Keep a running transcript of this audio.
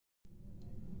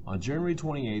On January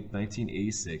 28,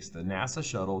 1986, the NASA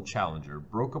shuttle Challenger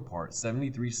broke apart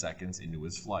 73 seconds into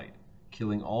its flight,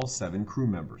 killing all 7 crew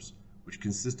members, which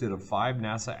consisted of 5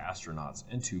 NASA astronauts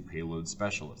and 2 payload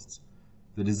specialists.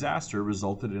 The disaster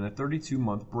resulted in a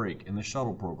 32-month break in the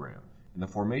shuttle program and the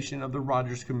formation of the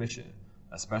Rogers Commission,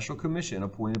 a special commission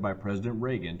appointed by President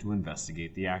Reagan to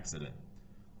investigate the accident.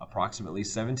 Approximately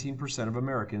 17% of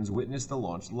Americans witnessed the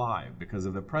launch live because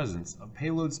of the presence of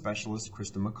payload specialist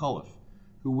Krista McAuliffe,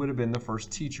 who would have been the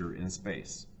first teacher in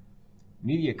space.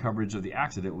 Media coverage of the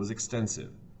accident was extensive.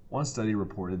 One study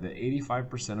reported that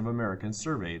 85% of Americans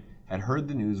surveyed had heard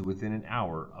the news within an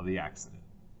hour of the accident.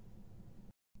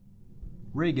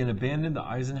 Reagan abandoned the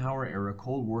Eisenhower-era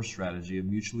Cold War strategy of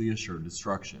mutually assured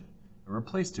destruction and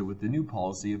replaced it with the new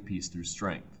policy of peace through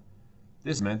strength.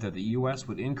 This meant that the U.S.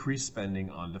 would increase spending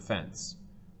on defense.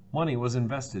 Money was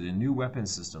invested in new weapon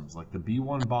systems like the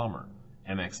B-1 bomber,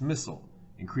 MX missile,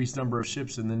 increased number of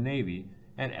ships in the Navy,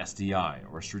 and SDI,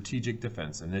 or Strategic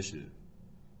Defense Initiative.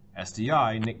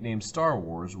 SDI, nicknamed Star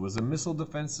Wars, was a missile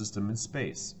defense system in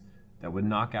space that would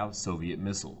knock out Soviet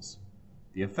missiles.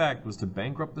 The effect was to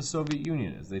bankrupt the Soviet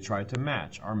Union as they tried to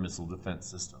match our missile defense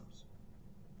systems.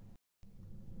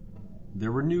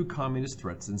 There were new communist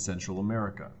threats in Central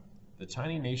America. The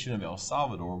tiny nation of El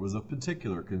Salvador was of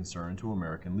particular concern to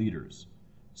American leaders.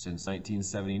 Since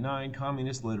 1979,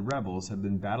 communist-led rebels had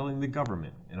been battling the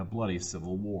government in a bloody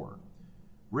civil war.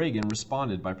 Reagan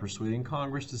responded by persuading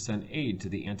Congress to send aid to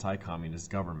the anti-communist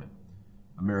government.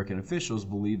 American officials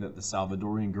believed that the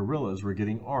Salvadorian guerrillas were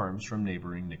getting arms from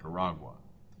neighboring Nicaragua.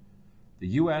 The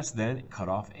U.S. then cut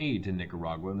off aid to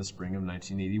Nicaragua in the spring of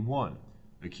 1981,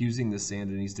 accusing the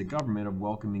Sandinista government of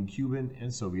welcoming Cuban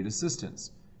and Soviet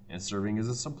assistance and serving as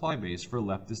a supply base for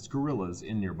leftist guerrillas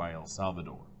in nearby El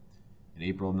Salvador. In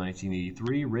April of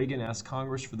 1983, Reagan asked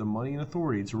Congress for the money and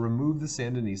authority to remove the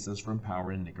Sandinistas from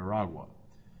power in Nicaragua.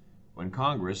 When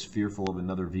Congress, fearful of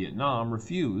another Vietnam,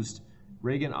 refused,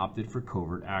 Reagan opted for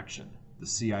covert action. The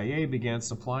CIA began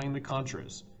supplying the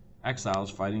Contras,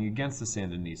 exiles fighting against the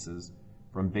Sandinistas,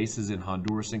 from bases in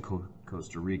Honduras and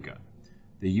Costa Rica.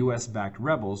 The U.S.-backed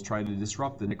rebels tried to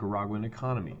disrupt the Nicaraguan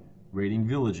economy, raiding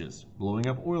villages, blowing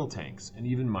up oil tanks, and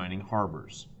even mining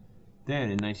harbors.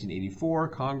 Then, in 1984,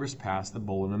 Congress passed the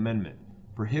Bolin Amendment,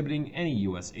 prohibiting any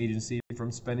U.S. agency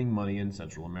from spending money in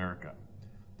Central America.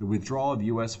 The withdrawal of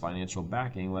U.S. financial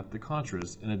backing left the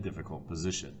Contras in a difficult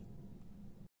position.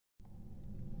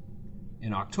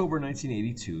 In October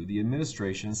 1982, the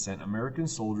administration sent American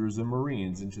soldiers and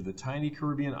Marines into the tiny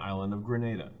Caribbean island of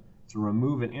Grenada to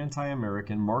remove an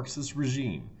anti-American Marxist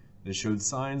regime that showed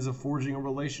signs of forging a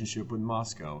relationship with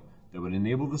Moscow that would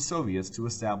enable the Soviets to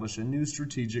establish a new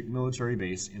strategic military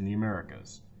base in the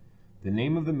Americas. The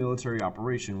name of the military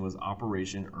operation was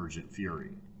Operation Urgent Fury.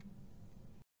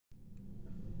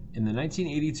 In the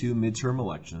 1982 midterm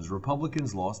elections,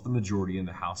 Republicans lost the majority in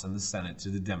the House and the Senate to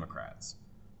the Democrats.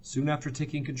 Soon after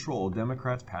taking control,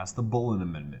 Democrats passed the Bolin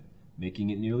Amendment, making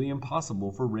it nearly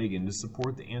impossible for Reagan to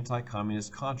support the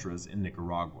anti-communist Contras in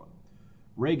Nicaragua.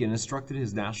 Reagan instructed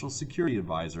his national security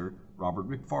advisor, Robert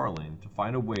McFarlane, to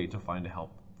find a way to find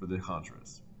help for the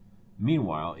Contras.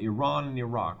 Meanwhile, Iran and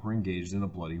Iraq were engaged in a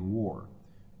bloody war.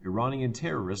 Iranian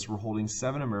terrorists were holding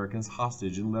 7 Americans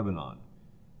hostage in Lebanon.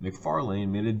 McFarlane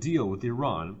made a deal with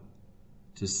Iran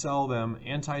to sell them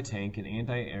anti-tank and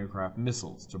anti-aircraft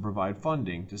missiles to provide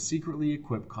funding to secretly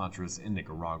equip Contras in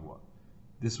Nicaragua.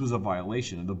 This was a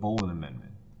violation of the Bolin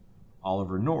Amendment.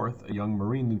 Oliver North, a young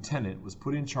Marine lieutenant, was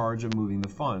put in charge of moving the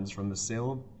funds from the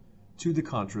sale to the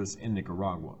Contras in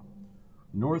Nicaragua.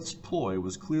 North's ploy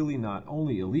was clearly not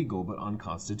only illegal but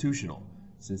unconstitutional,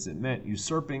 since it meant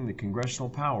usurping the congressional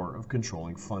power of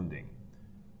controlling funding.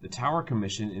 The Tower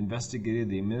Commission investigated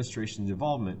the administration's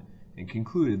involvement and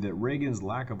concluded that Reagan's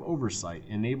lack of oversight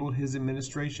enabled his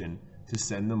administration to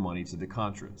send the money to the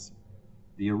Contras.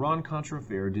 The Iran-Contra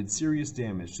affair did serious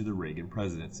damage to the Reagan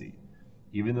presidency.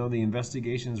 Even though the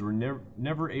investigations were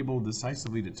never able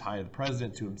decisively to tie the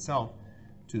president to himself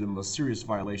to the most serious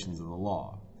violations of the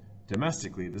law.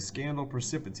 Domestically, the scandal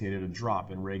precipitated a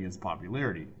drop in Reagan's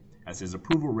popularity, as his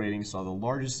approval rating saw the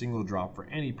largest single drop for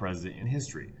any president in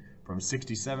history, from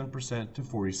 67% to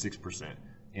 46%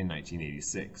 in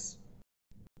 1986.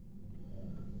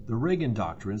 The Reagan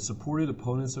Doctrine supported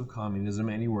opponents of communism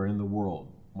anywhere in the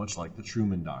world, much like the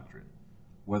Truman Doctrine,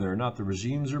 whether or not the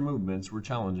regimes or movements were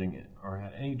challenging it or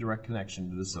had any direct connection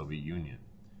to the Soviet Union.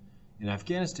 In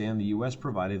Afghanistan, the U.S.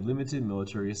 provided limited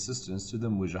military assistance to the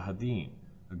Mujahideen,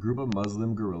 a group of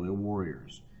Muslim guerrilla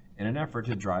warriors, in an effort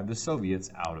to drive the Soviets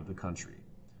out of the country.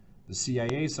 The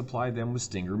CIA supplied them with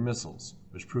Stinger missiles,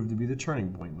 which proved to be the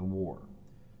turning point in the war.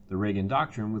 The Reagan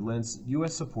Doctrine would lend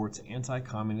U.S. support to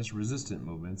anti-communist resistant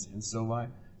movements in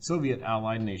Soviet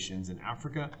allied nations in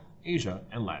Africa, Asia,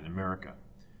 and Latin America.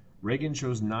 Reagan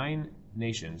chose 9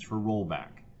 nations for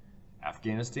rollback: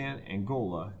 Afghanistan,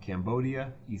 Angola,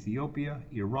 Cambodia, Ethiopia,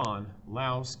 Iran,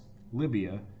 Laos,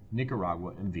 Libya,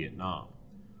 Nicaragua, and Vietnam.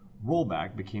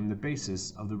 Rollback became the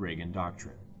basis of the Reagan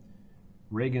Doctrine.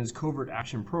 Reagan's Covert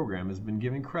Action Program has been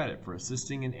given credit for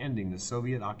assisting in ending the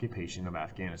Soviet occupation of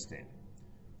Afghanistan.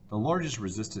 The largest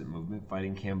resistant movement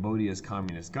fighting Cambodia's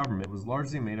communist government was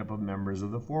largely made up of members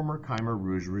of the former Khmer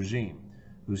Rouge regime,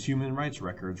 whose human rights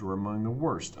records were among the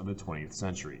worst of the 20th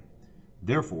century.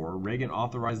 Therefore, Reagan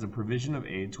authorized the provision of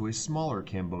aid to a smaller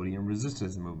Cambodian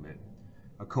resistance movement,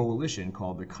 a coalition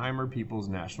called the Khmer People's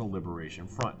National Liberation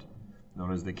Front,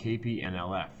 known as the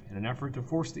KPNLF, in an effort to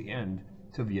force the end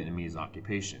to Vietnamese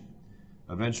occupation.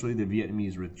 Eventually, the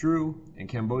Vietnamese withdrew, and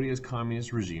Cambodia's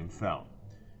communist regime fell.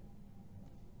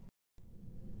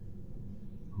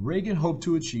 Reagan hoped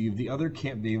to achieve the other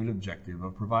Camp David objective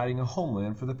of providing a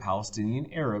homeland for the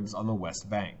Palestinian Arabs on the West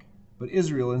Bank, but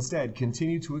Israel instead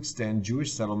continued to extend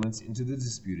Jewish settlements into the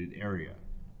disputed area.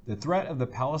 The threat of the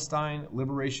Palestine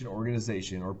Liberation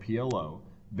Organization, or PLO,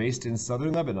 based in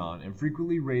southern Lebanon and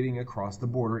frequently raiding across the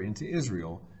border into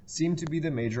Israel, seemed to be the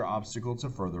major obstacle to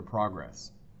further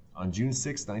progress. On June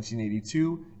 6,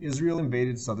 1982, Israel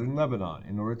invaded southern Lebanon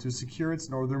in order to secure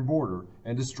its northern border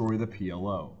and destroy the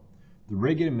PLO. The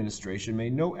Reagan administration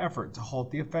made no effort to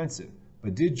halt the offensive,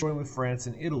 but did join with France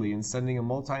and Italy in sending a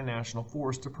multinational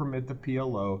force to permit the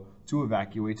PLO to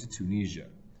evacuate to Tunisia.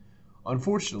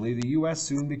 Unfortunately, the U.S.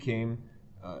 soon became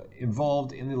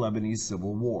involved in the Lebanese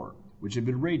Civil War, which had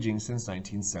been raging since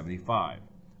 1975.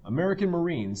 American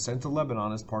Marines sent to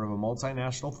Lebanon as part of a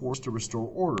multinational force to restore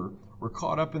order were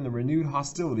caught up in the renewed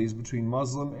hostilities between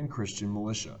Muslim and Christian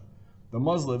militia. The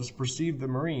Muslims perceived the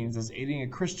Marines as aiding a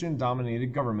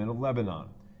Christian-dominated government of Lebanon,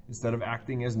 instead of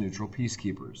acting as neutral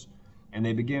peacekeepers, and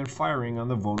they began firing on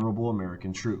the vulnerable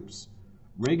American troops.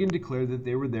 Reagan declared that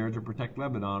they were there to protect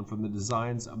Lebanon from the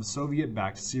designs of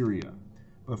Soviet-backed Syria.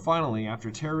 But finally, after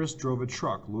terrorists drove a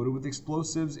truck loaded with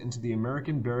explosives into the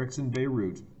American barracks in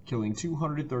Beirut, killing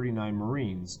 239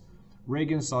 Marines,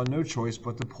 Reagan saw no choice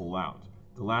but to pull out.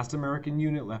 The last American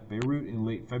unit left Beirut in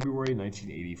late February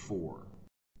 1984.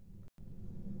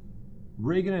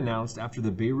 Reagan announced after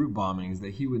the Beirut bombings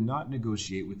that he would not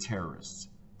negotiate with terrorists.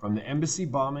 From the embassy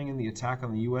bombing and the attack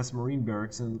on the U.S. Marine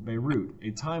barracks in Beirut, a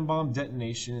time bomb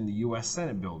detonation in the U.S.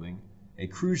 Senate building, a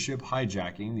cruise ship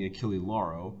hijacking, the Achille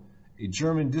Lauro, a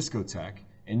German discotheque,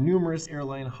 and numerous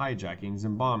airline hijackings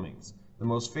and bombings, the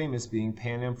most famous being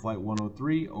Pan Am Flight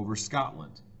 103 over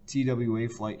Scotland, TWA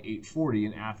Flight 840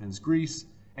 in Athens, Greece,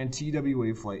 and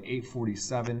TWA Flight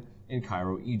 847 in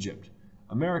Cairo, Egypt.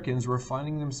 Americans were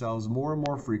finding themselves more and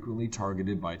more frequently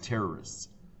targeted by terrorists.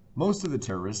 Most of the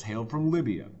terrorists hailed from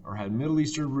Libya or had Middle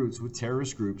Eastern roots with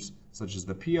terrorist groups such as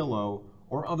the PLO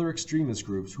or other extremist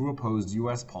groups who opposed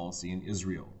U.S. policy in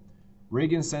Israel.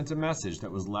 Reagan sent a message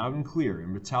that was loud and clear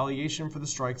in retaliation for the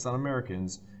strikes on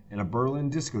Americans in a Berlin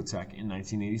discotheque in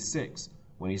 1986,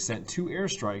 when he sent 2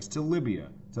 airstrikes to Libya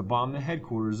to bomb the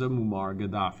headquarters of Muammar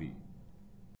Gaddafi.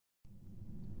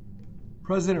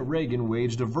 President Reagan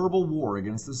waged a verbal war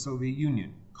against the Soviet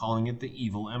Union, calling it the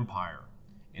evil empire.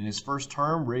 In his first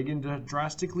term, Reagan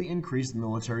drastically increased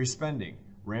military spending,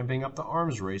 ramping up the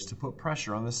arms race to put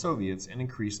pressure on the Soviets and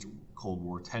increased Cold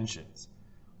War tensions.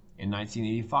 In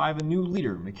 1985, a new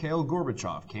leader, Mikhail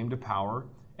Gorbachev, came to power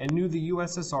and knew the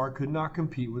USSR could not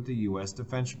compete with the U.S.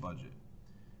 defense budget.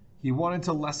 He wanted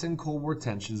to lessen Cold War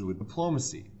tensions with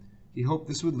diplomacy. He hoped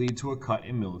this would lead to a cut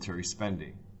in military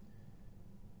spending.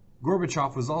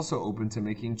 Gorbachev was also open to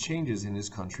making changes in his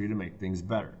country to make things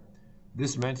better.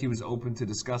 This meant he was open to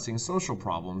discussing social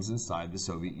problems inside the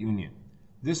Soviet Union.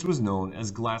 This was known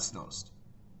as glasnost.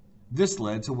 This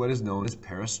led to what is known as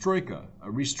perestroika, a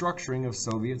restructuring of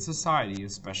Soviet society,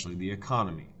 especially the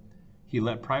economy. He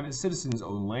let private citizens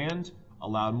own land,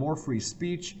 allowed more free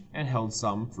speech, and held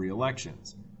some free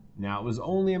elections. Now it was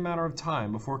only a matter of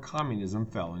time before communism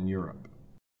fell in Europe.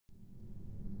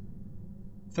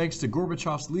 Thanks to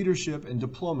Gorbachev's leadership and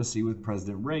diplomacy with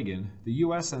President Reagan, the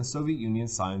U.S. and Soviet Union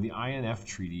signed the INF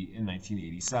Treaty in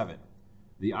 1987.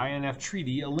 The INF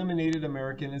Treaty eliminated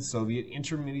American and Soviet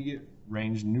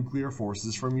intermediate-range nuclear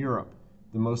forces from Europe,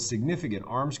 the most significant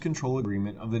arms control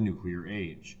agreement of the nuclear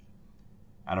age.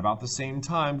 At about the same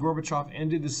time, Gorbachev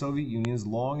ended the Soviet Union's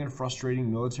long and frustrating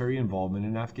military involvement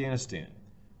in Afghanistan.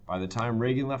 By the time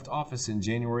Reagan left office in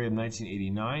January of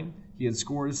 1989, he had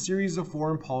scored a series of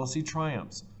foreign policy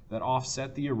triumphs that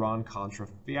offset the Iran-Contra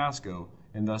fiasco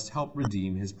and thus helped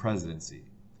redeem his presidency.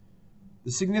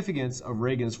 The significance of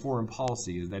Reagan's foreign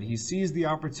policy is that he seized the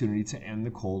opportunity to end the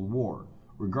Cold War,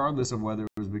 regardless of whether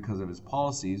it was because of his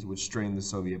policies, which strained the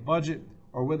Soviet budget,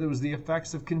 or whether it was the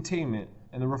effects of containment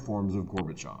and the reforms of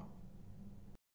Gorbachev.